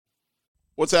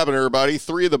What's happening, everybody?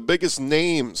 Three of the biggest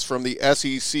names from the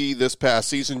SEC this past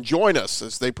season join us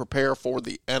as they prepare for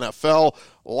the NFL.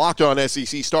 Locked On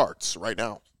SEC starts right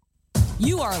now.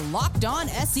 You are Locked On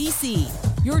SEC,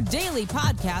 your daily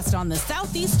podcast on the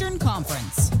Southeastern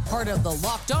Conference. Part of the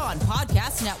Locked On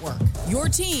Podcast Network, your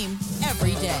team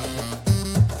every day.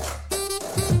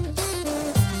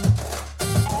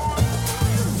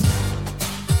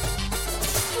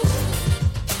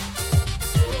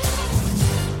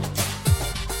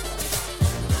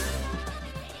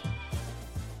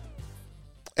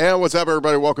 And what's up,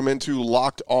 everybody? Welcome into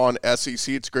Locked On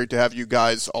SEC. It's great to have you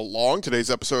guys along.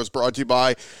 Today's episode is brought to you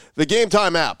by the Game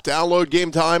Time app. Download Game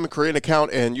Time, create an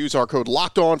account, and use our code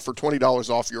LOCKEDON for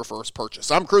 $20 off your first purchase.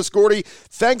 I'm Chris Gordy.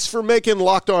 Thanks for making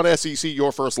Locked On SEC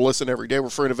your first listen every day. We're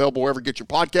free and available wherever you get your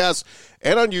podcasts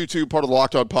and on YouTube, part of the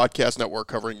Locked On Podcast Network,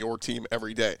 covering your team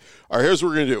every day. All right, here's what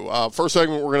we're going to do. First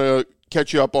segment, we're going to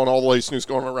catch you up on all the latest news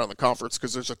going on around the conference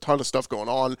because there's a ton of stuff going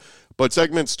on. But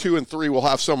segments 2 and 3 will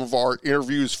have some of our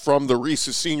interviews from the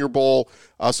Reese's Senior Bowl,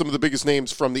 some of the biggest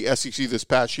names from the SEC this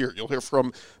past year. You'll hear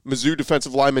from Mizzou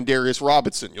defensive lineman Darius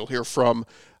Robinson. You'll hear from,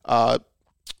 Ole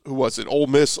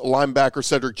Miss linebacker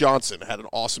Cedric Johnson had an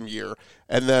awesome year.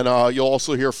 And then you'll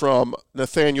also hear from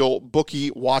Nathaniel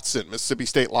Bookie Watson, Mississippi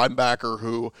State linebacker,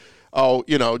 who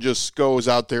just goes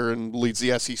out there and leads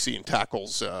the SEC in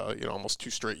tackles, almost 2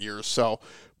 straight years. So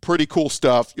pretty cool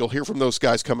stuff. You'll hear from those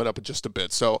guys coming up in just a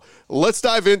bit. So let's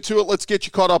dive into it. Let's get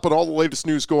you caught up on all the latest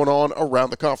news going on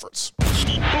around the conference.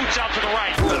 Boots out to the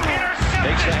right.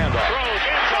 Takes the handoff.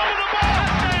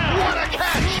 What a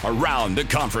catch! Around the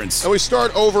conference. And we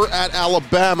start over at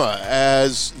Alabama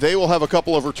as they will have a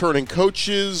couple of returning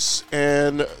coaches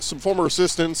and some former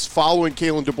assistants following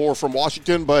Kalen DeBoer from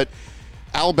Washington, but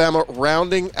Alabama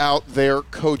rounding out their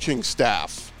coaching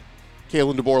staff.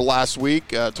 Kalen DeBoer last week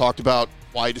talked about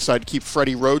why he decided to keep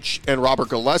Freddie Roach and Robert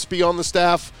Gillespie on the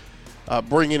staff,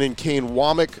 bringing in Kane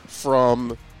Womack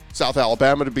from South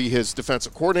Alabama to be his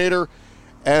defensive coordinator.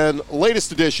 And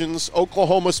latest additions,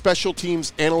 Oklahoma special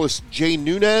teams analyst Jay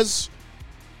Nunez.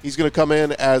 He's going to come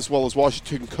in, as well as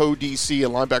Washington co-DC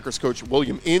and linebackers coach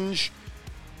William Inge.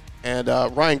 And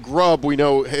Ryan Grubb, we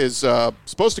know, is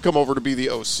supposed to come over to be the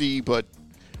OC, but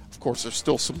of course there's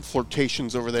still some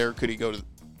flirtations over there. Could he go to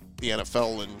the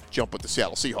NFL and jump with the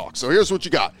Seattle Seahawks? So here's what you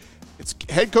got. It's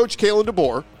head coach Kalen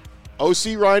DeBoer,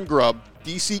 OC Ryan Grubb,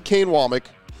 DC Kane Womack,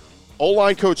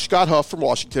 O-line coach Scott Huff from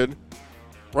Washington,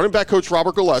 running back coach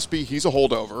Robert Gillespie, he's a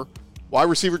holdover, wide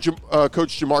receiver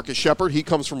coach Jamarcus Shepard, he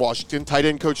comes from Washington, tight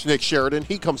end coach Nick Sheridan,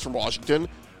 he comes from Washington,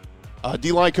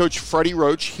 D-line coach Freddie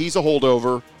Roach, he's a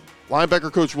holdover,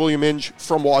 linebacker coach William Inge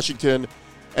from Washington,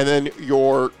 and then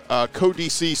your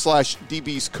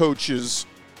co-DC/DB's coaches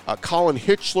Colin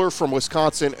Hitchler from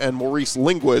Wisconsin and Maurice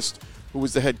Linguist, who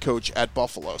was the head coach at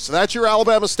Buffalo. So that's your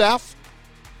Alabama staff.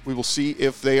 We will see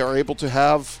if they are able to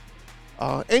have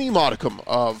any modicum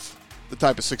of the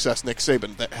type of success Nick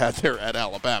Saban that had there at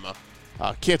Alabama.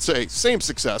 Can't say same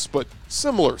success, but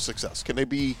similar success. Can they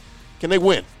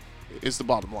win is the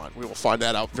bottom line. We will find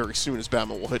that out very soon as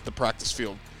Bama will hit the practice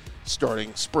field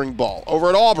starting spring ball. Over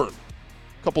at Auburn,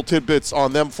 a couple tidbits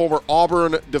on them. Former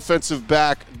Auburn defensive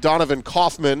back Donovan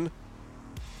Kaufman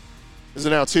has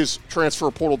announced his transfer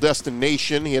portal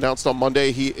destination. He announced on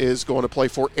Monday he is going to play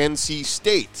for NC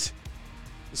State.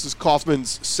 This is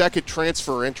Kaufman's second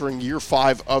transfer entering year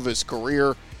 5 of his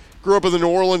career. Grew up in the New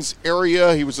Orleans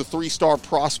area. He was a 3-star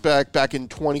prospect back in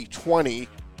 2020.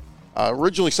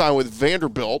 Originally signed with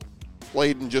Vanderbilt.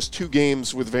 Played in just 2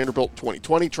 games with Vanderbilt in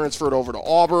 2020, transferred over to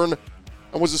Auburn,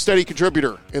 and was a steady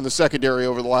contributor in the secondary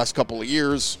over the last couple of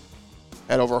years.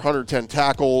 Had over 110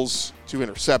 tackles, 2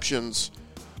 interceptions.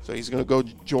 So he's going to go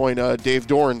join Dave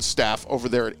Doran's staff over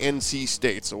there at NC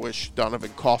State. So wish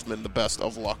Donovan Kaufman the best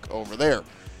of luck over there.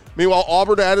 Meanwhile,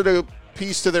 Auburn added a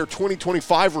piece to their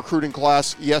 2025 recruiting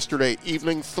class yesterday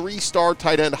evening. 3-star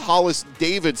tight end Hollis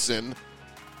Davidson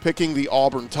picking the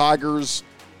Auburn Tigers.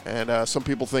 And some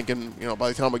people thinking, by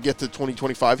the time we get to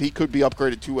 2025, he could be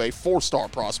upgraded to a 4-star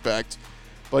prospect.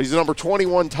 But he's the number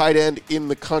 21 tight end in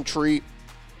the country.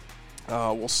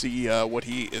 We'll see what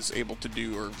he is able to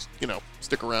do or,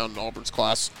 stick around in Auburn's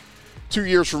class 2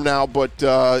 years from now. But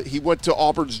he went to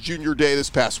Auburn's junior day this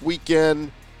past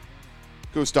weekend.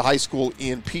 Goes to high school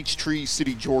in Peachtree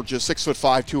City, Georgia.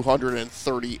 6'5",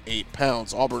 238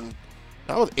 pounds. Auburn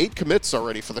now with 8 commits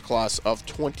already for the class of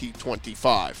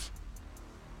 2025.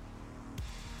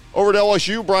 Over at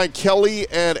LSU, Brian Kelly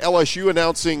and LSU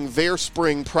announcing their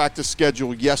spring practice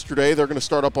schedule yesterday. They're going to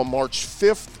start up on March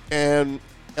 5th, and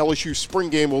LSU's spring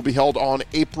game will be held on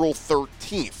April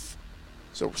 13th.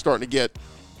 So we're starting to get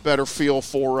better feel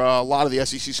for a lot of the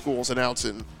SEC schools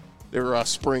announcing their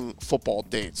spring football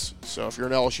dates. So if you're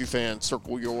an LSU fan,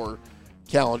 circle your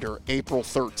calendar. April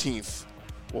 13th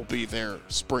will be their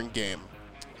spring game.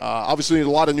 Obviously, a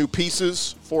lot of new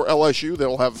pieces for LSU.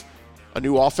 They'll have a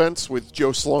new offense with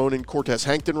Joe Sloan and Cortez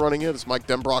Hankton running it as Mike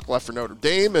Denbrock left for Notre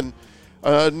Dame. And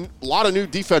a lot of new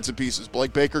defensive pieces.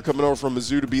 Blake Baker coming over from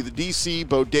Mizzou to be the DC.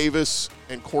 Bo Davis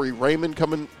and Corey Raymond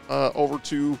coming over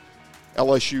to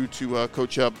LSU to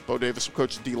coach up. Bo Davis will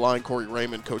coach the D-line. Corey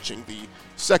Raymond coaching the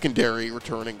secondary,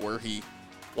 returning where he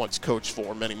once coached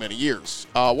for many, many years.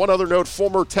 One other note,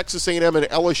 former Texas A&M and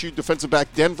LSU defensive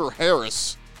back Denver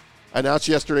Harris announced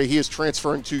yesterday he is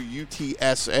transferring to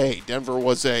UTSA. Denver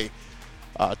was a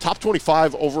top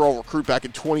 25 overall recruit back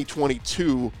in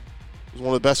 2022. He was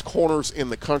one of the best corners in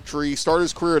the country. Started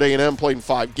his career at A&M, played in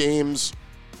 5 games.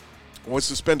 Was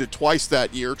suspended twice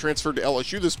that year. Transferred to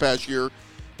LSU this past year.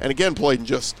 And again, played in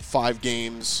just 5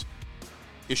 games.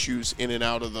 Issues in and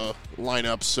out of the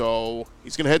lineup. So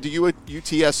he's going to head to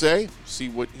UTSA. See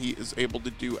what he is able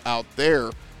to do out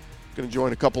there. Going to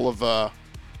join a couple of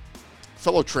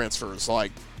fellow transfers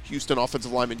like Houston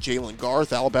offensive lineman Jalen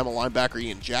Garth, Alabama linebacker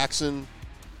Ian Jackson,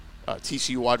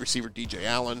 TCU wide receiver DJ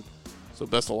Allen. So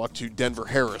best of luck to Denver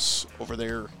Harris over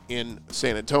there in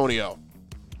San Antonio.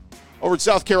 Over in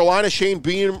South Carolina, Shane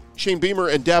Beamer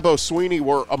and Dabo Swinney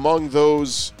were among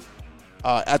those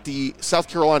at the South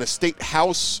Carolina State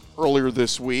House earlier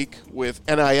this week with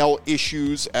NIL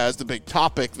issues as the big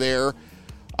topic there.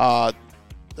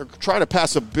 They're trying to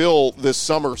pass a bill this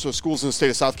summer so schools in the state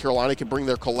of South Carolina can bring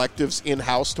their collectives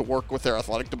in-house to work with their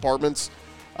athletic departments.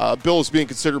 Bill is being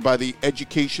considered by the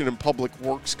Education and Public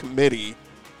Works Committee,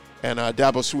 and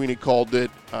Dabo Swinney called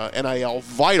it NIL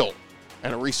vital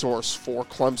and a resource for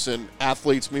Clemson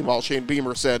athletes. Meanwhile, Shane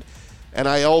Beamer said,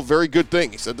 NIL, very good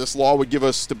thing. He said this law would give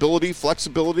us stability,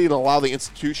 flexibility, and allow the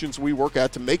institutions we work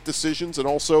at to make decisions and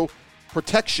also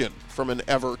protection from an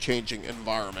ever-changing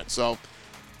environment. So,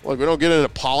 look, we don't get into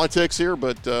politics here,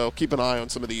 but keep an eye on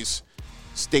some of these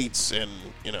states and,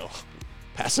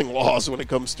 passing laws when it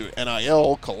comes to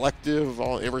NIL, collective,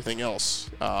 everything else.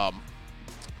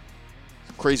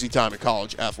 Crazy time in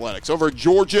college athletics. Over at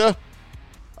Georgia,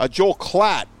 Joel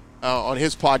Klatt on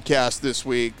his podcast this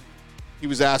week, he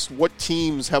was asked what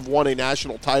teams have won a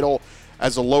national title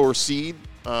as a lower seed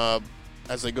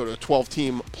as they go to a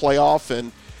 12-team playoff.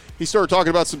 And he started talking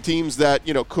about some teams that,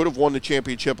 could have won the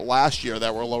championship last year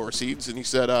that were lower seeds. And he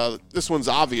said, this one's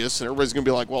obvious, and everybody's going to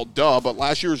be like, well, duh, but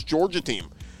last year's Georgia team,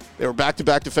 they were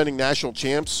back-to-back defending national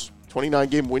champs,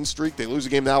 29-game win streak. They lose a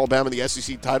game to Alabama in the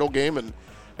SEC title game, and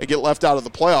they get left out of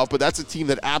the playoff. But that's a team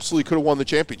that absolutely could have won the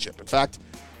championship. In fact,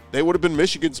 they would have been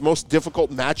Michigan's most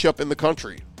difficult matchup in the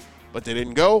country. But they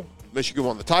didn't go. Michigan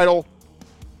won the title.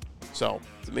 So,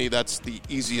 to me, that's the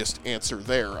easiest answer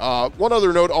there. One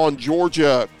other note on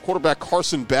Georgia, quarterback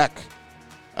Carson Beck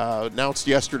announced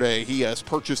yesterday he has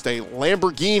purchased a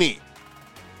Lamborghini.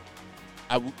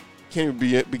 I can't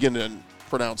even begin to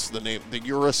pronounce the name. The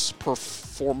Urus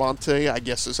Performante, I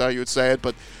guess is how you would say it.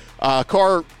 But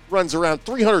car runs around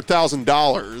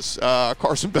 $300,000.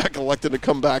 Carson Beck elected to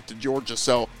come back to Georgia.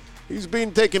 So, he's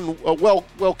being taken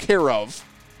well care of.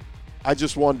 I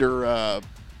just wonder,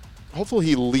 hopefully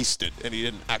he leased it and he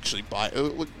didn't actually buy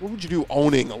it. What would you do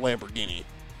owning a Lamborghini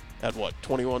at,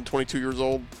 21, 22 years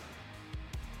old?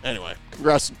 Anyway,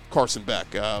 congrats Carson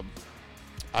Beck.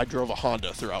 I drove a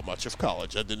Honda throughout much of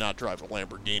college. I did not drive a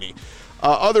Lamborghini.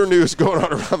 Other news going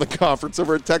on around the conference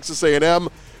over at Texas A&M.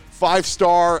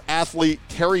 5-star athlete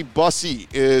Terry Bussey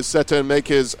is set to make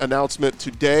his announcement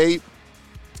today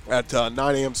at 9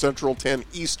 a.m. Central, 10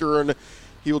 Eastern.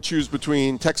 He will choose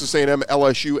between Texas A&M,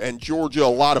 LSU, and Georgia. A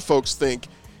lot of folks think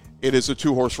it is a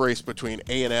 2-horse race between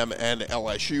A&M and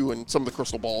LSU, and some of the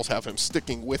crystal balls have him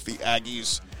sticking with the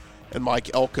Aggies and Mike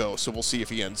Elko, so we'll see if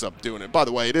he ends up doing it. By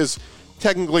the way, it is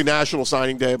technically National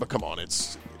Signing Day, but come on,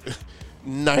 it's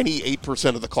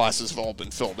 98% of the classes have all been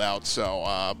filled out,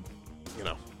 so,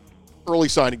 early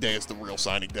signing day is the real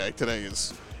signing day. Today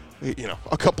is,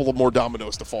 a couple of more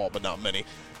dominoes to fall, but not many.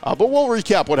 But we'll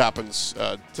recap what happens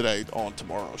today on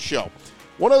tomorrow's show.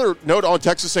 One other note on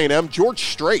Texas A&M, George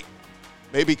Strait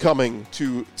may be coming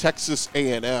to Texas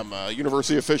A&M.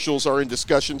 University officials are in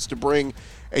discussions to bring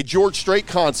a George Strait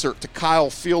concert to Kyle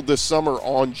Field this summer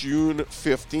on June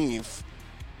 15th.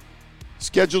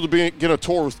 Scheduled to begin a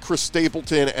tour with Chris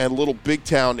Stapleton and Little Big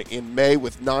Town in May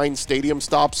with 9 stadium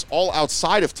stops, all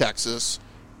outside of Texas.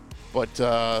 But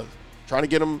trying to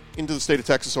get them into the state of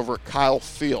Texas over at Kyle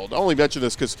Field. I only mention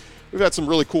this because we've had some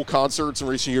really cool concerts in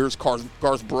recent years.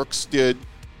 Garth Brooks did,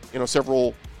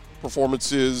 several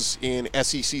performances in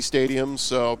SEC stadiums.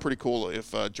 So pretty cool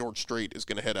if George Strait is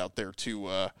going to head out there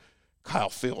to Kyle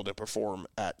Field and perform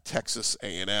at Texas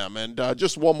A&M. And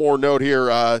just one more note here,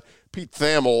 Pete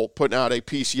Thamel putting out a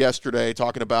piece yesterday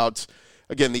talking about,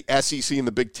 again, the SEC and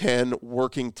the Big Ten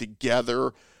working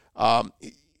together.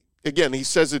 Again, he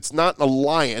says it's not an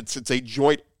alliance, it's a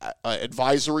joint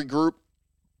advisory group.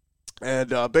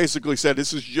 And basically said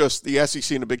this is just the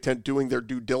SEC and the Big Ten doing their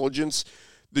due diligence.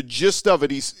 The gist of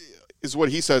it is what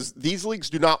he says. These leagues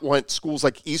do not want schools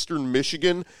like Eastern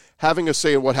Michigan having a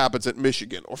say in what happens at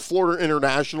Michigan, or Florida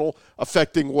International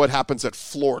affecting what happens at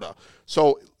Florida.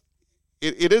 So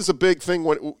it is a big thing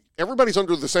when everybody's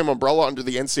under the same umbrella under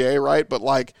the NCAA, right? But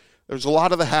like there's a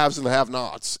lot of the haves and the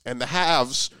have-nots, and the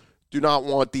haves do not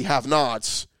want the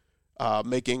have-nots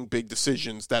making big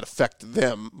decisions that affect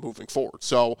them moving forward.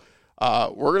 So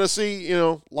we're going to see,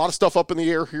 a lot of stuff up in the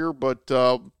air here, but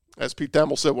as Pete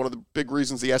Thamel said, one of the big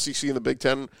reasons the SEC and the Big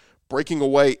Ten breaking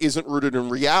away isn't rooted in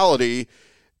reality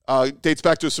dates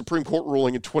back to a Supreme Court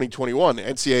ruling in 2021,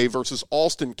 NCAA versus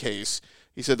Alston case.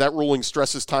 He said that ruling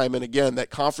stresses time and again that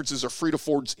conferences are free to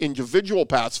forge individual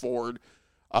paths forward.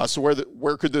 So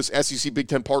where could this SEC Big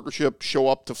Ten partnership show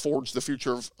up to forge the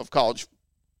future of college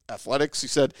athletics? He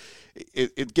said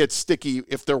it gets sticky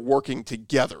if they're working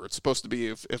together. It's supposed to be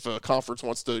if a conference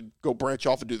wants to go branch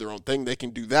off and do their own thing, they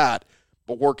can do that.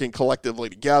 But working collectively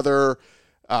together,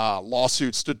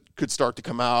 lawsuits could start to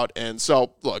come out. And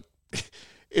so, look,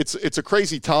 it's a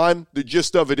crazy time. The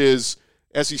gist of it is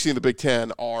SEC and the Big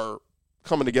Ten are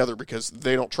coming together because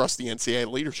they don't trust the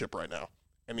NCAA leadership right now.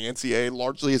 And the NCAA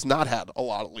largely has not had a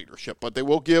lot of leadership. But they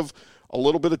will give a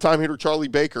little bit of time here to Charlie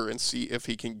Baker and see if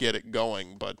he can get it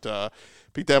going. But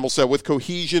Pete Thamel said, with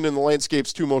cohesion in the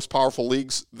landscape's two most powerful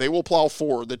leagues, they will plow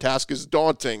forward. The task is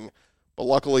daunting. But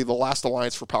luckily, the last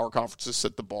alliance for power conferences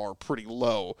set the bar pretty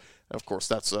low. And, of course,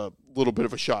 that's a little bit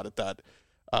of a shot at that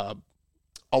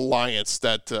alliance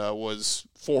that was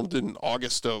formed in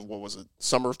August of,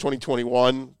 summer of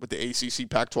 2021 with the ACC,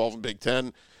 Pac-12, and Big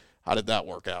Ten. How did that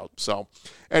work out? So,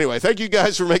 anyway, thank you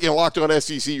guys for making Locked On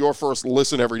SEC your first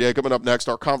listen every day. Coming up next,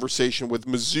 our conversation with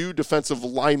Mizzou defensive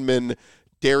lineman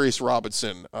Darius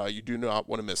Robinson. You do not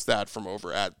want to miss that from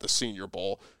over at the Senior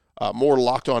Bowl. More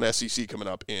Locked On SEC coming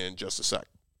up in just a sec.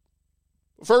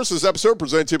 First, this episode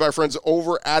presented to you by our friends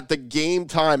over at the Game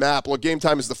Time app. Look, Game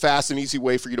Time is the fast and easy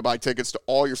way for you to buy tickets to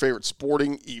all your favorite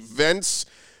sporting events.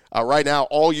 Right now,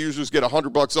 all users get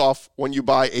 $100 off when you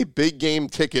buy a big game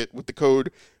ticket with the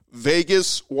code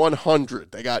Vegas100.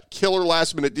 They got killer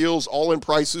last-minute deals, all-in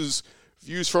prices,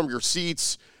 views from your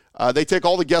seats. They take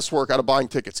all the guesswork out of buying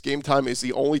tickets. Game Time is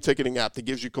the only ticketing app that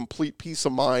gives you complete peace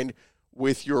of mind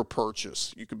with your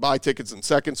purchase. You can buy tickets in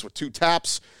seconds with 2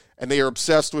 taps, and they are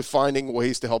obsessed with finding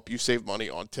ways to help you save money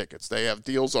on tickets. They have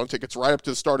deals on tickets right up to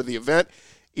the start of the event,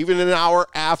 even an hour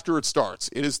after it starts.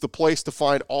 It is the place to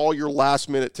find all your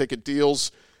last-minute ticket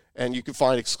deals, and you can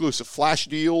find exclusive flash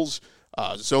deals,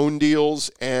 zone deals,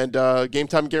 and Game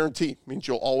Time guarantee. Means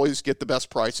you'll always get the best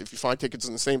price. If you find tickets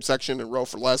in the same section and row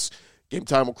for less, Game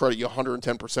Time will credit you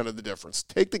 110% of the difference.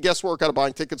 Take the guesswork out of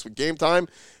buying tickets with Game Time.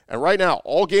 And right now,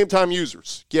 all Game Time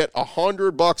users get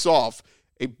 $100 off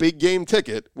a big game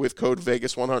ticket with code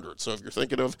Vegas100. So if you're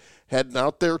thinking of heading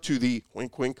out there to the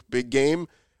wink, wink, big game,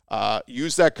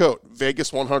 use that code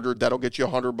Vegas100. That'll get you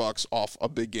 $100 off a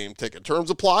big game ticket. Terms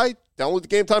apply. Download the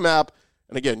Game Time app.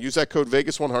 And again, use that code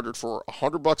Vegas100 for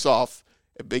 $100 off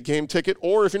a big game ticket.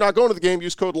 Or if you're not going to the game,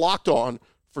 use code LOCKEDON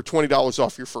for $20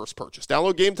 off your first purchase.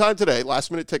 Download Game Time today.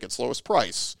 Last-minute tickets, lowest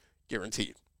price,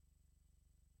 guaranteed.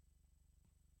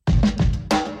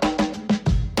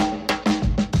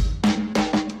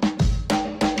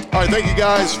 All right, thank you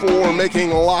guys for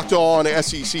making Locked On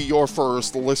SEC your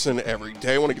first listen every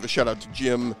day. I want to give a shout-out to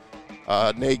Jim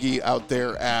Nagy out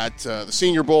there at the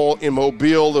Senior Bowl in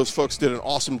Mobile. Those folks did an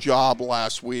awesome job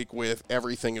last week with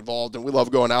everything involved, and we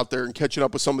love going out there and catching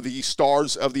up with some of the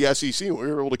stars of the SEC. We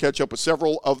were able to catch up with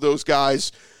several of those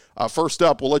guys. First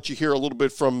up, we'll let you hear a little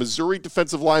bit from Missouri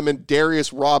defensive lineman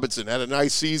Darius Robinson. Had a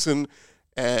nice season,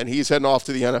 and he's heading off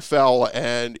to the NFL.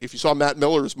 And if you saw Matt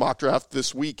Miller's mock draft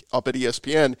this week up at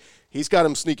ESPN, he's got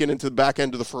him sneaking into the back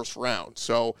end of the first round.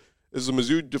 So this is a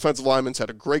Mizzou defensive lineman. He's had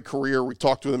a great career. We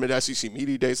talked to him at SEC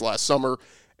Media Days last summer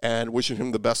and wishing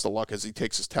him the best of luck as he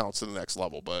takes his talents to the next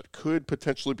level, but could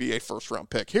potentially be a first-round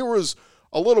pick. Here was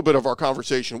a little bit of our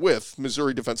conversation with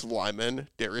Missouri defensive lineman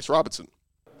Darius Robinson.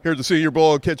 Here at the Senior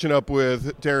Bowl, catching up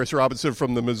with Darius Robinson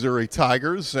from the Missouri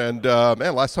Tigers. And,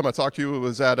 man, last time I talked to you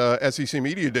was at SEC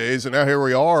Media Days, and now here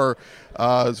we are.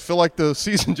 Does it feel like the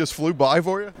season just flew by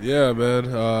for you? Yeah,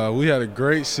 man. We had a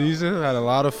great season, had a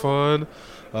lot of fun.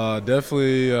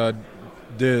 Definitely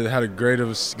had a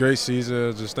great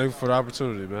season. Just thankful for the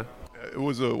opportunity, man. it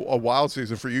was a wild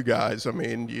season for you guys. I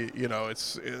mean,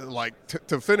 it's like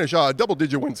to finish a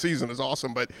double-digit win season is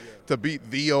awesome, but to beat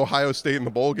the Ohio State in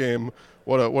the bowl game,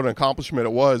 what an accomplishment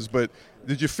it was. But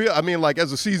did you feel, I mean, like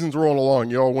as the season's rolling along,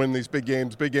 you all win these big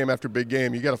games, big game after big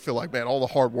game, you got to feel like, man, all the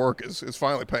hard work is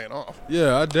finally paying off.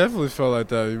 Yeah, I definitely felt like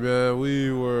that,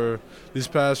 man. These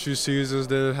past few seasons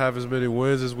didn't have as many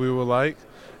wins as we would like.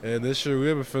 And this year we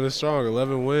have been feeling strong.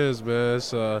 11 wins, man.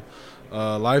 It's a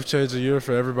life-changing year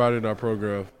for everybody in our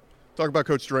program. Talk about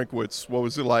Coach Drinkwitz. What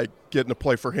was it like getting to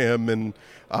play for him? And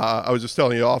I was just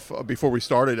telling you off before we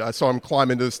started, I saw him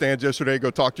climb into the stands yesterday, go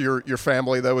talk to your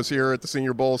family that was here at the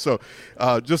Senior Bowl. So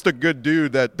just a good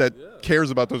dude that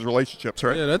cares about those relationships,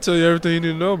 right? Yeah, that tells you everything you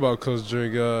need to know about Coach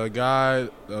Drink. A guy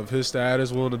of his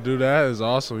status willing to do that is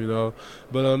awesome,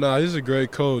 But no, he's a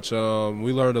great coach.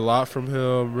 We learned a lot from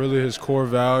him, really his core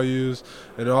values.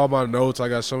 And in all my notes, I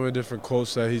got so many different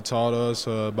quotes that he taught us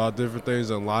about different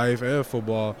things in life and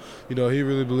football. He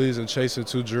really believes in chasing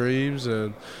two dreams,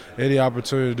 and any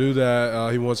opportunity to do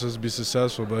that, he wants us to be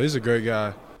successful. But he's a great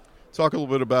guy. Talk a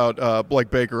little bit about Blake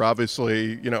Baker.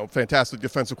 Obviously, fantastic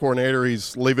defensive coordinator.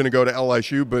 He's leaving to go to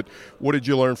LSU. But what did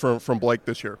you learn from Blake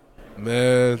this year?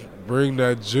 Man, bring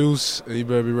that juice, and you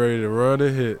better be ready to run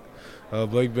and hit.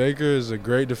 Blake Baker is a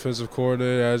great defensive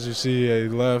coordinator. As you see, he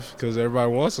left because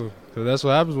everybody wants him. Because that's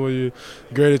what happens when you're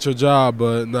great at your job.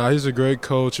 But, he's a great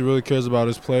coach. He really cares about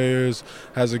his players,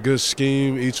 has a good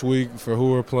scheme each week for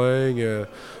who we're playing,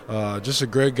 and just a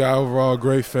great guy overall,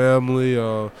 great family.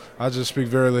 I just speak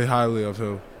very highly of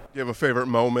him. Do you have a favorite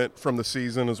moment from the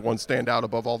season? Does one stand out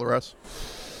above all the rest?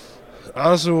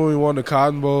 Honestly, when we won the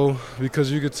Cotton Bowl,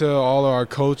 because you could tell all of our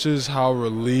coaches how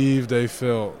relieved they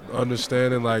felt,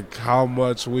 understanding like how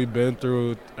much we've been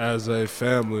through as a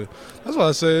family. That's why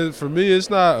I say, for me, it's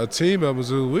not a team at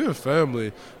Mizzou. We're a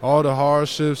family. All the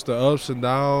hardships, the ups and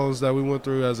downs that we went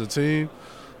through as a team,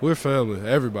 we're family,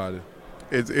 everybody.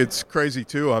 It's crazy,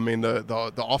 too. I mean,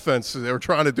 the offense, they were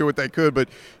trying to do what they could, but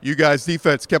you guys'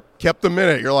 defense kept them in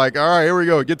it. You're like, all right, here we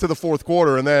go, get to the fourth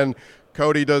quarter, and then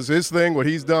Cody does his thing, what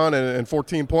he's done, and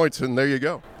 14 points, and there you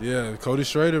go. Yeah, Cody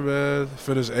Schrader, man,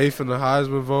 finished 8th in the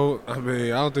Heisman vote. I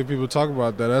mean, I don't think people talk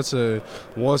about that. That's a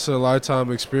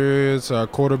once-in-a-lifetime experience. Our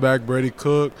quarterback, Brady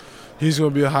Cook, he's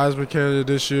going to be a Heisman candidate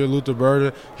this year. Luther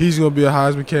Burden, he's going to be a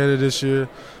Heisman candidate this year.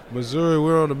 Missouri,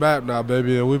 we're on the map now,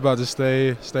 baby, and we're about to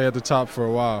stay at the top for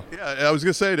a while. Yeah, I was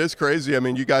going to say, it is crazy. I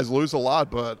mean, you guys lose a lot,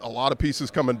 but a lot of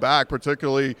pieces coming back,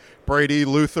 particularly Brady,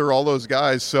 Luther, all those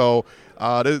guys. So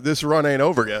this run ain't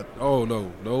over yet. Oh,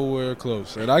 no, nowhere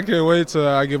close. And I can't wait till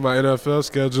I get my NFL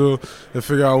schedule and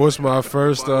figure out what's my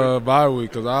first bye week,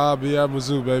 because I'll be at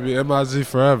Mizzou, baby, MIZ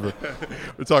forever.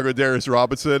 We're talking with Darius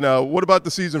Robinson. What about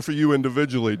the season for you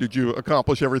individually? Did you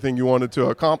accomplish everything you wanted to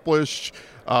accomplish?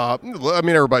 I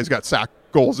mean, everybody's got sack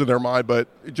goals in their mind, but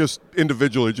just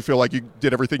individually, did you feel like you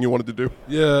did everything you wanted to do?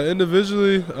 Yeah,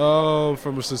 individually,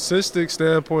 from a statistic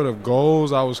standpoint of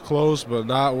goals, I was close, but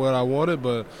not what I wanted.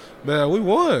 But, man, we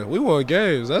won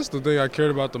games. That's the thing I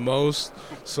cared about the most.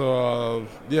 So,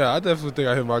 I definitely think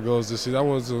I hit my goals this season. I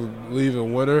wanted to leave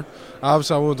in winter.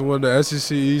 Obviously, I wanted to win the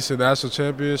SEC East and National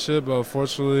Championship, but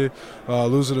unfortunately,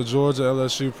 losing to Georgia,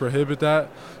 LSU prohibit that.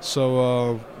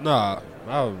 So,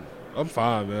 I'm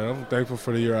fine, man. I'm thankful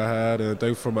for the year I had and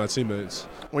thankful for my teammates.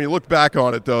 When you look back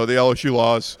on it, though, the LSU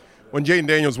loss, when Jaden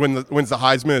Daniels wins the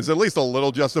Heisman, is at least a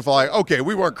little justified. Okay,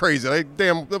 we weren't crazy.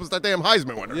 That was that damn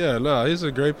Heisman winner. Yeah, no, he's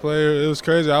a great player. It was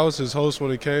crazy. I was his host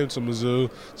when he came to Mizzou,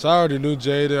 so I already knew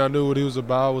Jaden. I knew what he was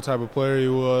about, what type of player he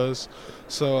was.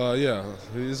 So,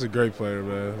 he's a great player,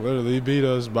 man. Literally, he beat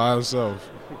us by himself,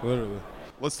 literally.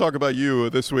 Let's talk about you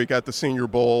this week at the Senior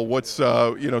Bowl. What's,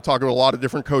 talking to a lot of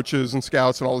different coaches and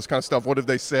scouts and all this kind of stuff. What have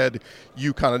they said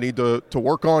you kind of need to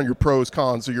work on, your pros,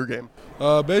 cons of your game?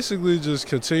 Basically just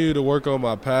continue to work on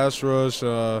my pass rush,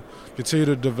 continue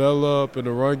to develop in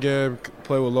the run game,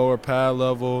 play with lower pad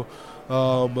level.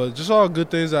 But just all good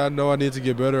things that I know I need to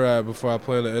get better at before I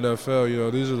play in the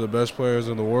NFL. These are the best players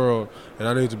in the world, and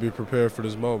I need to be prepared for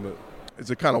this moment. Is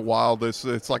it kind of wild?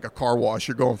 It's like a car wash.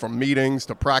 You're going from meetings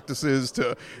to practices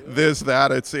to this,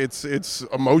 that. It's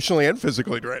emotionally and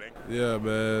physically draining. Yeah,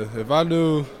 man. If I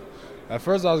knew, at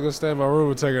first I was going to stay in my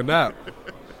room and take a nap.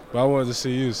 But I wanted to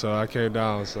see you, so I came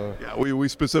down. So yeah, we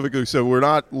specifically said we're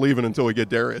not leaving until we get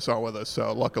Darius on with us.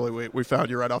 So luckily we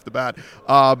found you right off the bat.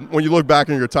 When you look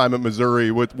back on your time at Missouri,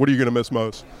 what are you going to miss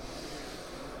most?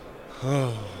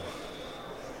 My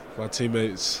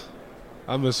teammates.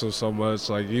 I miss them so much.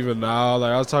 Like, even now,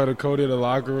 like, I was talking to Cody in the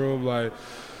locker room, like,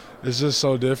 it's just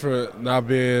so different not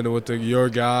being with your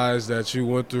guys that you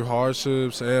went through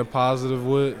hardships and positive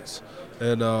with,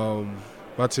 and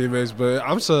my teammates. But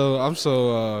I'm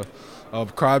so a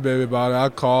crybaby about it. I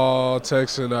call,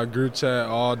 text, and I group chat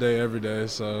all day, every day.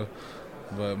 So,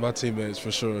 but my teammates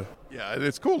for sure. Yeah,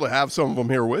 it's cool to have some of them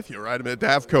here with you, right? I mean, to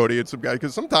have Cody and some guys,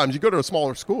 because sometimes you go to a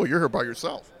smaller school, you're here by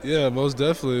yourself. Yeah, most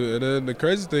definitely. And then the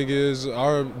crazy thing is, some of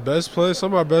our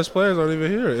best players aren't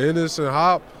even here. Ennis and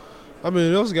Hop, I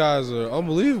mean, those guys are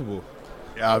unbelievable.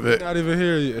 Yeah, They're not even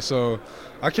here yet. So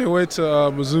I can't wait to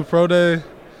Mizzou Pro Day.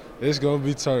 It's gonna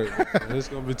be turnt. It's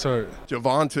gonna be turnt.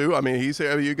 Javon too. I mean,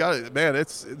 you got it, man.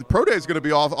 The Pro Day is going to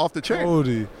be off the chain.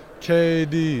 Cody,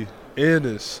 KD,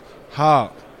 Ennis,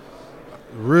 Hop,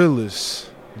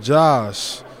 Realist,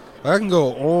 Josh. I can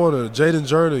go on, or Jaden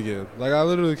Jernigan. Like, I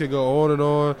literally can go on and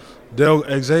on.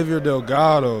 Xavier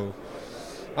Delgado.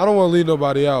 I don't want to leave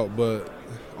nobody out, but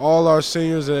all our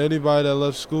seniors and anybody that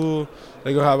left school,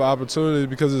 they're going to have an opportunity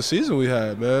because of the season we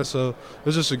had, man. So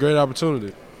it's just a great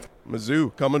opportunity.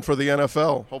 Mizzou coming for the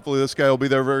NFL. Hopefully this guy will be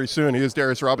there very soon. He is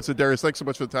Darius Robinson. Darius, thanks so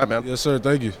much for the time, man. Yes, sir.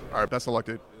 Thank you. All right, best of luck,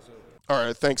 dude. All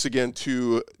right, thanks again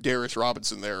to Darius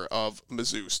Robinson there of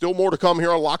Mizzou. Still more to come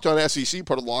here on Locked On SEC,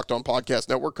 part of the Locked On Podcast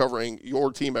Network, covering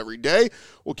your team every day.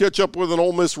 We'll catch up with an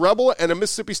Ole Miss Rebel and a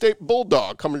Mississippi State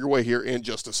Bulldog coming your way here in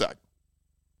just a sec.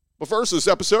 But first, this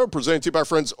episode presented to you by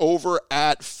friends over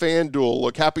at FanDuel.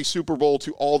 Look, happy Super Bowl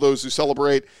to all those who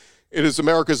celebrate. It is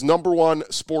America's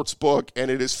 #1 sports book,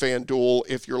 and it is FanDuel.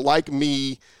 If you're like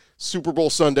me, Super Bowl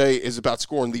Sunday is about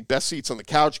scoring the best seats on the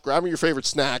couch, grabbing your favorite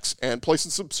snacks, and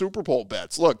placing some Super Bowl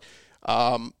bets. Look,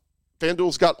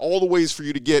 FanDuel's got all the ways for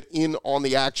you to get in on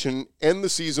the action, end the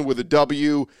season with a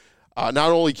W. Not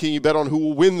only can you bet on who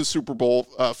will win the Super Bowl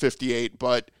 58,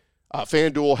 but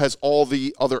FanDuel has all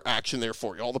the other action there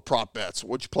for you, all the prop bets,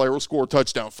 which player will score a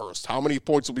touchdown first, how many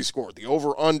points will be scored, the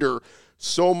over-under,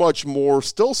 so much more.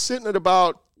 Still sitting at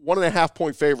about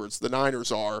 1.5-point favorites, the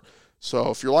Niners are.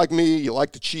 So if you're like me, you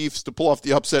like the Chiefs to pull off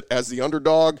the upset as the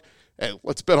underdog, hey,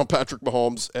 let's bet on Patrick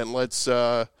Mahomes and let's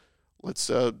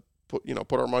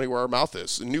put our money where our mouth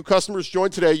is. And new customers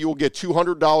join today. You will get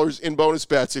 $200 in bonus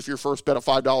bets if your first bet of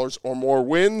 $5 or more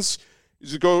wins.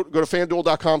 You go to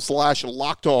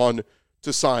FanDuel.com/lockedon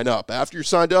to sign up. After you're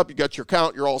signed up, you got your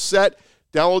account, you're all set.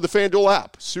 Download the FanDuel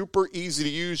app. Super easy to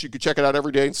use. You can check it out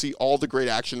every day and see all the great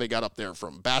action they got up there,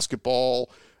 from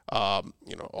basketball,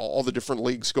 all the different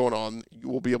leagues going on. You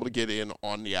will be able to get in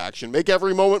on the action. Make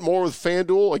every moment more with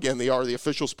FanDuel. Again, they are the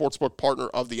official sportsbook partner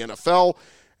of the NFL,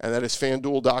 and that is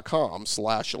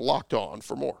FanDuel.com/lockedon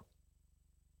for more.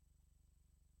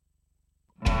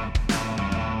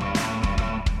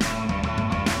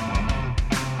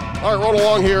 All right, roll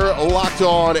along here, Locked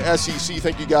On SEC.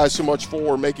 Thank you guys so much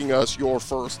for making us your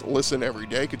first listen every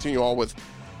day. Continue on with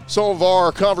some of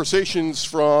our conversations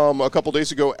from a couple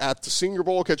days ago at the Senior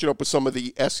Bowl, catching up with some of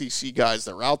the SEC guys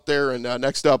that are out there. And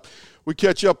next up, we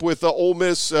catch up with Ole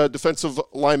Miss defensive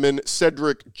lineman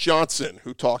Cedric Johnson,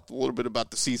 who talked a little bit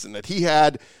about the season that he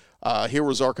had. Here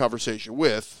was our conversation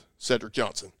with Cedric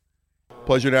Johnson.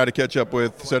 Pleasure now to catch up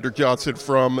with Cedric Johnson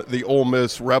from the Ole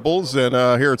Miss Rebels. And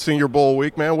here at Senior Bowl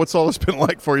week, man, what's all this been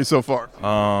like for you so far?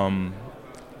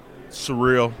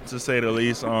 Surreal, to say the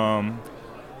least.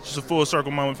 Just a full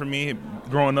circle moment for me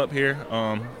growing up here,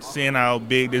 seeing how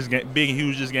big and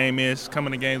huge this game is,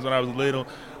 coming to games when I was little,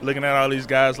 looking at all these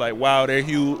guys like, wow, they're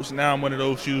huge. Now I'm one of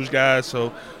those huge guys.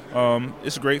 So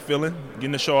it's a great feeling,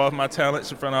 getting to show off my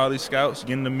talents in front of all these scouts,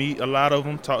 getting to meet a lot of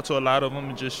them, talk to a lot of them,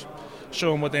 and just show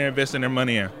them what they're investing their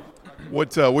money in.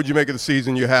 What'd you make of the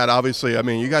season you had? Obviously, I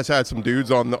mean, you guys had some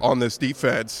dudes on this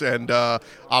defense, and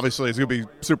obviously it's going to be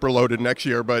super loaded next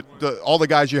year. But all the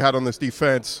guys you had on this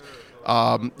defense,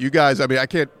 you guys, I mean, I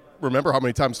can't remember how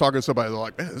many times talking to somebody, they're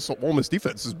like, man, this Ole Miss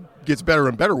defense gets better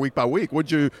and better week by week.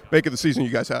 What'd you make of the season you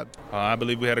guys had? I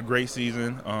believe we had a great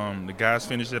season. The guys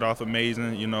finished it off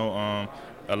amazing.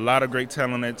 A lot of great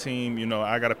talent on that team.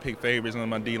 I got to pick favorites on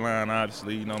my D-line,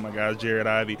 obviously. My guys, Jared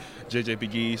Ivey, J.J.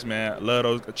 Pegues, man. I love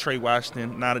those. Trey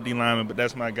Washington, not a D-lineman, but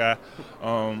that's my guy.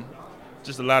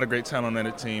 Just a lot of great talent on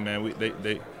that team, man.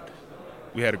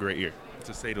 We had a great year,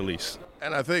 to say the least.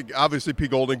 And I think, obviously, P.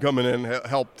 Golden coming in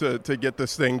helped to get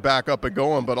this thing back up and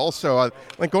going. But also, I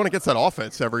think going against that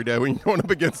offense every day, when you're going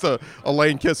up against a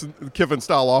Lane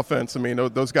Kiffin-style offense, I mean,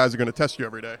 those guys are going to test you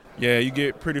every day. Yeah, you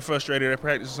get pretty frustrated at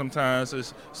practice sometimes.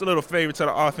 It's a little favor to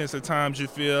the offense at times, you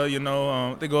feel.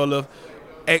 They go a little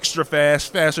extra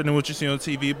faster than what you see on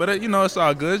TV. But, it's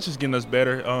all good. It's just getting us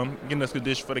better, getting us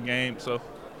conditioned for the game. So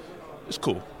it's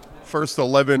cool. First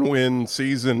 11-win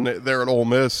season there at Ole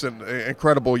Miss, an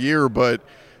incredible year, but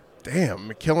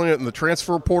damn, killing it in the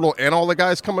transfer portal and all the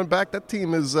guys coming back, that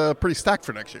team is pretty stacked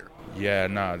for next year. Yeah,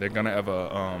 they're going to have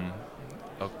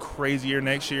a crazy year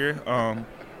next year. I'm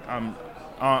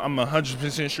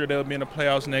 100% sure they'll be in the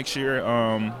playoffs next year.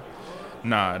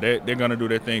 nah, they're going to do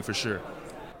their thing for sure.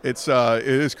 It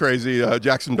is crazy.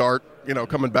 Jackson Dart,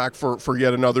 coming back for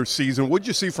yet another season. What did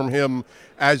you see from him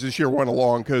as this year went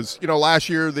along? Because, last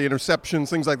year the interceptions,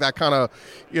 things like that kind of,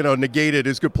 negated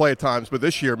his good play at times. But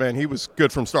this year, man, he was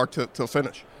good from start to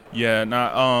finish. Yeah,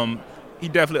 he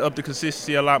definitely upped the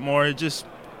consistency a lot more.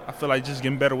 I feel like just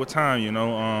getting better with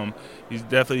time, He's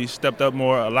definitely stepped up a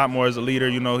lot more as a leader,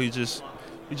 He's just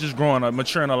growing up,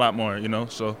 maturing a lot more,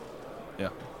 So, yeah.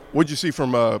 What did you see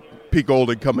from Pete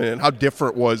Golding coming in? How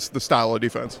different was the style of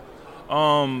defense?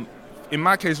 In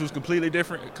my case, it was completely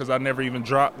different because I never even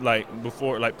dropped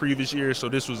before, previous years. So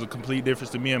this was a complete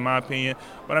difference to me, in my opinion.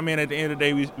 But I mean, at the end of the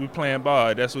day, we playing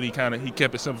ball. That's what he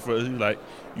kept it simple for us. He's like,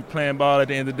 you playing ball at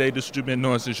the end of the day. This is what you've been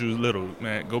doing since you was little,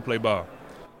 man. Go play ball.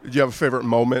 Did you have a favorite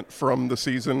moment from the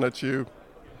season that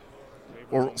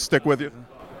or stick with you?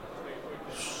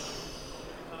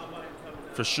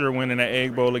 For sure, winning that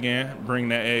Egg Bowl again, bringing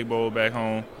that Egg Bowl back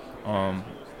home.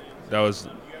 That was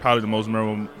probably the most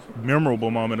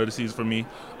memorable moment of the season for me.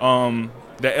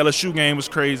 That LSU game was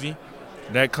crazy.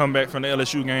 That comeback from the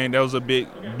LSU game, that was a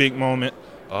big moment.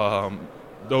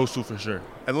 Those two for sure.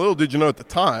 And little did you know at the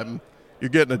time, you're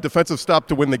getting a defensive stop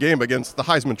to win the game against the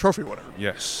Heisman Trophy winner.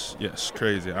 Yes,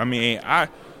 crazy. I mean, I'm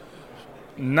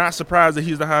not surprised that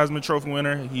he's the Heisman Trophy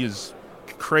winner. He is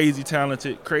crazy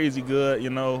talented, crazy good,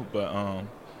 but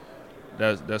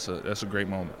that's a great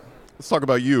moment. Let's talk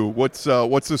about you. What's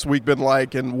this week been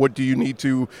like, and what do you need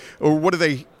to, or what are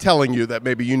they telling you that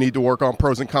maybe you need to work on,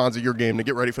 pros and cons of your game to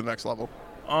get ready for the next level?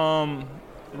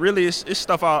 Really, it's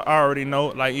stuff I already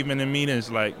know. Even in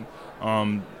meetings,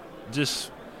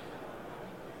 just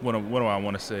what do I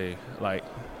want to say?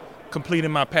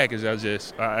 Completing my package.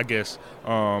 I guess.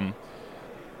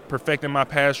 Perfecting my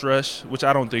pass rush, which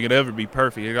I don't think it'll ever be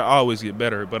perfect. It'll always get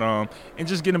better, but and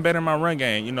just getting better in my run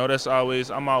game.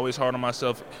 I'm always hard on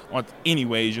myself.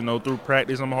 Anyways, through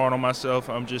practice, I'm hard on myself.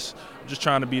 I'm just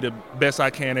trying to be the best I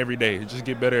can every day. Just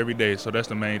get better every day. So that's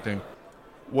the main thing.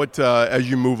 What as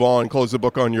you move on, close the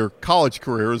book on your college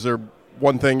career, is there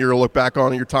one thing you're gonna look back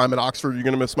on in your time at Oxford you're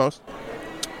gonna miss most?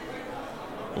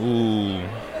 Ooh,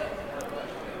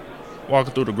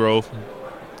 walking through the Grove.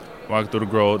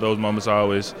 Those moments are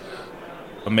always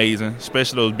amazing,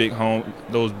 especially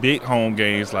those big home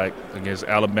games against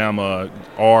Alabama,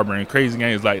 Auburn, crazy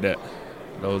games like that.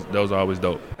 Those are always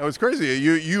dope. It was crazy.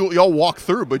 Y'all walk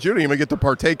through, but you don't even get to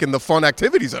partake in the fun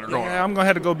activities that are going on. Yeah, I'm gonna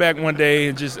have to go back one day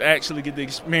and just actually get to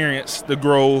experience the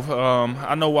Grove.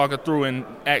 I know walking through and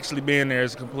actually being there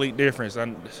is a complete difference.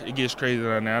 It gets crazy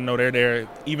down there. I know they're there,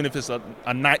 even if it's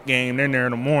a night game, they're there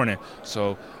in the morning.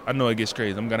 So I know it gets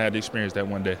crazy. I'm gonna have to experience that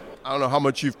one day. I don't know how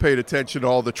much you've paid attention to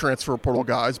all the transfer portal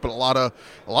guys, but a lot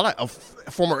of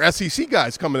former SEC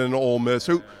guys coming into Ole Miss.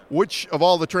 Which of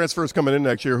all the transfers coming in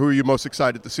next year, who are you most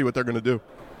excited to see what they're going to do?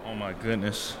 Oh my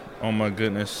goodness.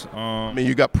 I mean,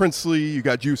 you got Princely, you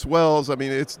got Juice Wells. I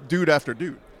mean, it's dude after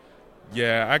dude.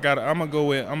 Yeah, I'm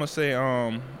gonna say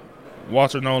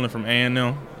Walter Nolan from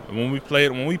A&M. When we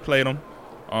played him,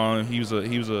 he was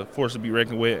a force to be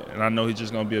reckoned with, and I know he's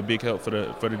just gonna be a big help for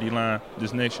the D-line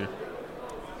this next year.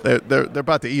 They're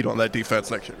about to eat on that defense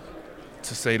next year.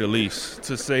 To say the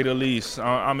least.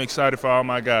 I'm excited for all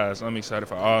my guys. I'm excited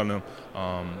for all of them.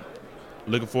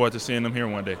 Looking forward to seeing them here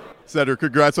one day. Cedric,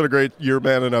 congrats on a great year,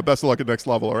 man, and best of luck at next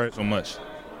level, all right? So much.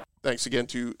 Thanks again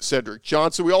to Cedric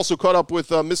Johnson. We also caught up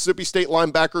with Mississippi State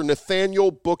linebacker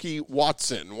Nathaniel Bookie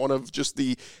Watson, one of just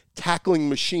the tackling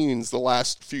machines the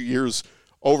last few years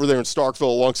over there in Starkville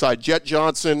alongside Jet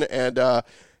Johnson. And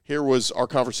here was our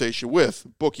conversation with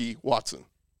Bookie Watson.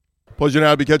 Pleasure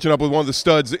now to be catching up with one of the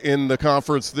studs in the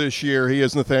conference this year. He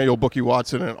is Nathaniel Bookie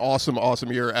Watson, an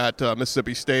awesome year at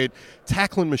Mississippi State.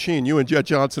 Tackling machine, you and Jet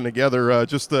Johnson together. Every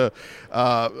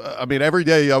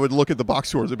day I would look at the box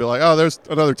scores and be like, oh, there's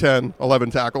another 10,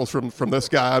 11 tackles from this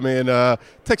guy. I mean, it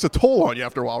takes a toll on you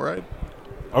after a while, right?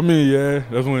 I mean, yeah,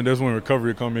 that's when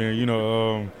recovery come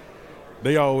in.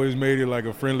 They always made it like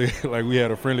a friendly, like we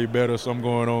had a friendly bet or something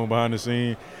going on behind the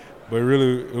scene. But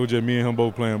really, it was just me and him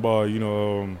both playing ball,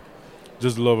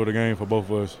 just the love of the game for both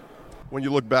of us. When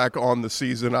you look back on the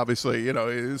season, obviously,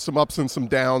 some ups and some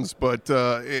downs, but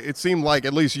it seemed like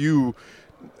at least you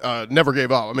never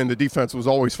gave up. I mean, the defense was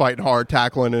always fighting hard,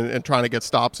 tackling and trying to get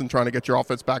stops and trying to get your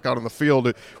offense back out on the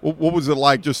field. What was it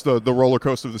like, just the roller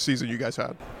coaster of the season you guys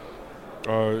had?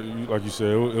 Like you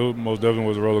said, it most definitely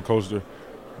was a roller coaster.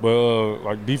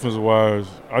 But, defensive-wise,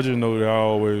 I just know that I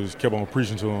always kept on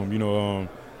preaching to them.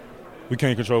 We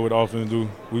can't control what the offense do.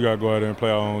 We got to go out there and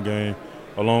play our own game,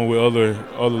 along with other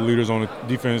leaders on the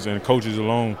defense and coaches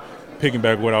alone, picking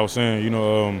back what I was saying.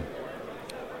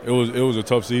 It was a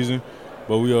tough season,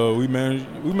 But we managed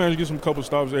to get some couple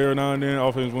stops every now and then.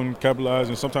 Offense wouldn't capitalize,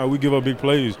 and sometimes we give up big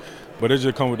plays, but it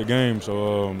just come with the game.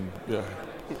 So yeah.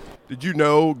 Did you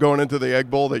know going into the Egg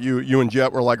Bowl that you and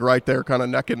Jet were like right there, kind of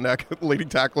neck and neck, leading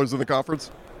tacklers in the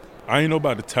conference? I ain't know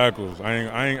about the tackles. I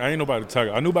ain't know about the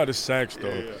tackles. I knew about the sacks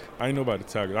though. Yeah. I ain't know about the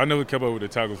tackles. I never kept up with the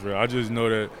tackles for real. I just know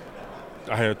that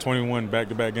I had 21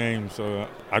 back-to-back games, so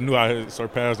I knew I had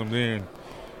surpassed them then.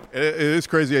 It is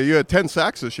crazy. You had 10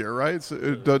 sacks this year, right? It's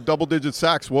double-digit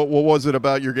sacks. What was it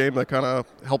about your game that kind of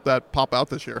helped that pop out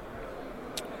this year?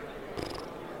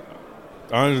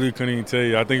 I honestly couldn't even tell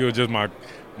you. I think it was just my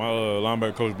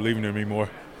linebacker coach believing in me more.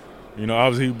 You know,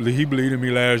 obviously he believed in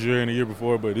me last year and the year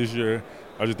before, but this year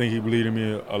I just think he believed in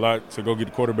me a lot to go get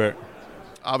the quarterback.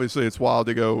 Obviously, it's wild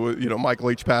to go, Mike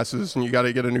Leach passes, and you got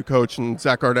to get a new coach, and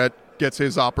Zach Arnett gets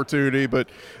his opportunity, but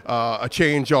a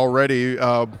change already.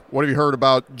 What have you heard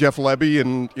about Jeff Lebby,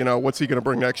 and, what's he going to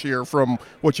bring next year from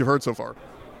what you've heard so far?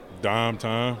 Dime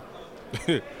time.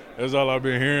 That's all I've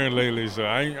been hearing lately. So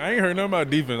I ain't heard nothing about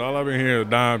defense. All I've been hearing is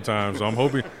dime time. So I'm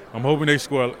hoping they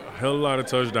score a hell of a lot of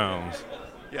touchdowns.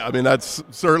 Yeah, I mean, that's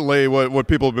certainly what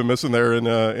people have been missing there in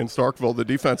Starkville. The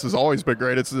defense has always been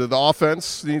great. It's the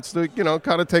offense needs to,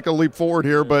 kind of take a leap forward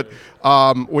here. But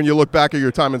when you look back at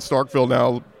your time in Starkville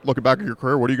now, looking back at your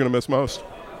career, what are you going to miss most?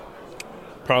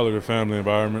 Probably the family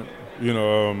environment.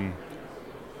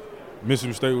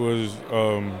 Mississippi State was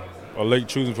a late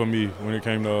choosing for me when it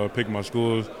came to picking my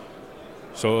schools.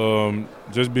 So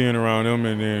just being around them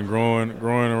and then growing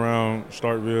around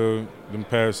Starkville the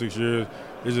past 6 years,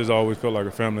 it just always felt like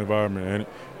a family environment. And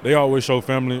they always show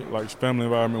family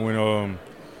environment when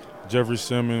Jeffrey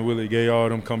Simmons, Willie Gay, all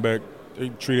them come back. They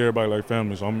treat everybody like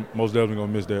family, so I'm most definitely going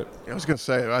to miss that. I was going to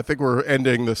say, I think we're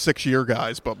ending the 6-year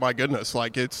guys, but my goodness,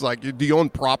 it's like, do you own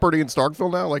property in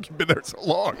Starkville now? Like, you've been there so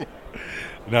long.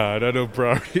 Nah, not no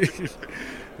property.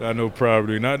 Not no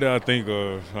property. Not that I think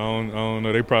of. I don't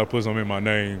know. They probably put something in my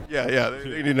name. Yeah. They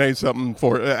need to name something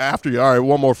for after you. All right,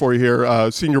 one more for you here.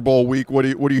 Senior Bowl week. What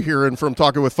are you hearing from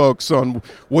talking with folks on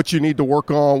what you need to work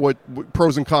on? What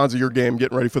pros and cons of your game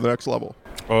getting ready for the next level?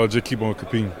 Just keep on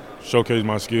competing, showcase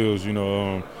my skills.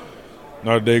 Not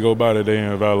a day go by that they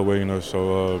ain't evaluating us.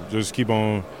 So just keep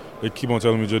on. They keep on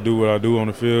telling me just do what I do on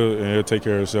the field, and it'll take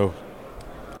care of itself.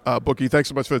 Bookie, thanks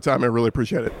so much for the time. I really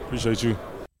appreciate it. Appreciate you.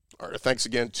 All right, thanks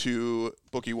again to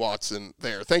Bookie Watson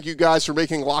there. Thank you guys for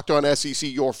making Locked On SEC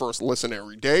your first listen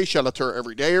every day. Shout out to our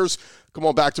everydayers. Come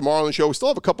on back tomorrow on the show. We still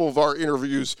have a couple of our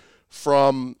interviews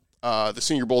from the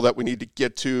Senior Bowl that we need to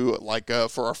get to. Like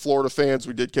for our Florida fans,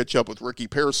 we did catch up with Ricky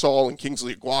Pearsall and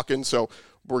Kingsley Aguakin, so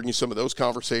we'll bring you some of those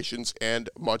conversations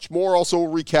and much more. Also,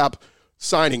 we'll recap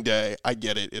signing day. I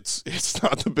get it. It's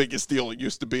not the biggest deal it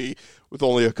used to be, with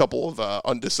only a couple of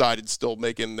undecided still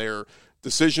making their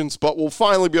decisions, but we'll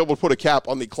finally be able to put a cap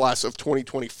on the class of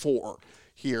 2024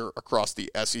 here across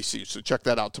the SEC. So check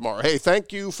that out tomorrow. Hey,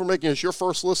 thank you for making us your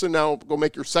first listen. Now go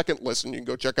make your second listen. You can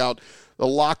go check out the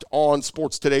Locked On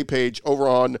Sports Today page over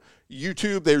on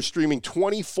YouTube. They're streaming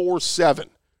 24/7.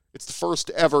 It's the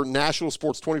first ever national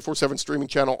sports 24/7 streaming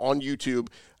channel on YouTube.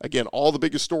 Again, all the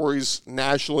biggest stories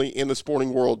nationally in the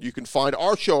sporting world. You can find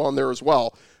our show on there as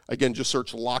well. Again, just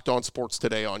search Locked On Sports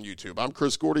Today on YouTube. I'm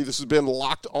Chris Gordy. This has been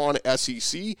Locked On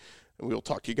SEC, and we'll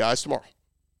talk to you guys tomorrow.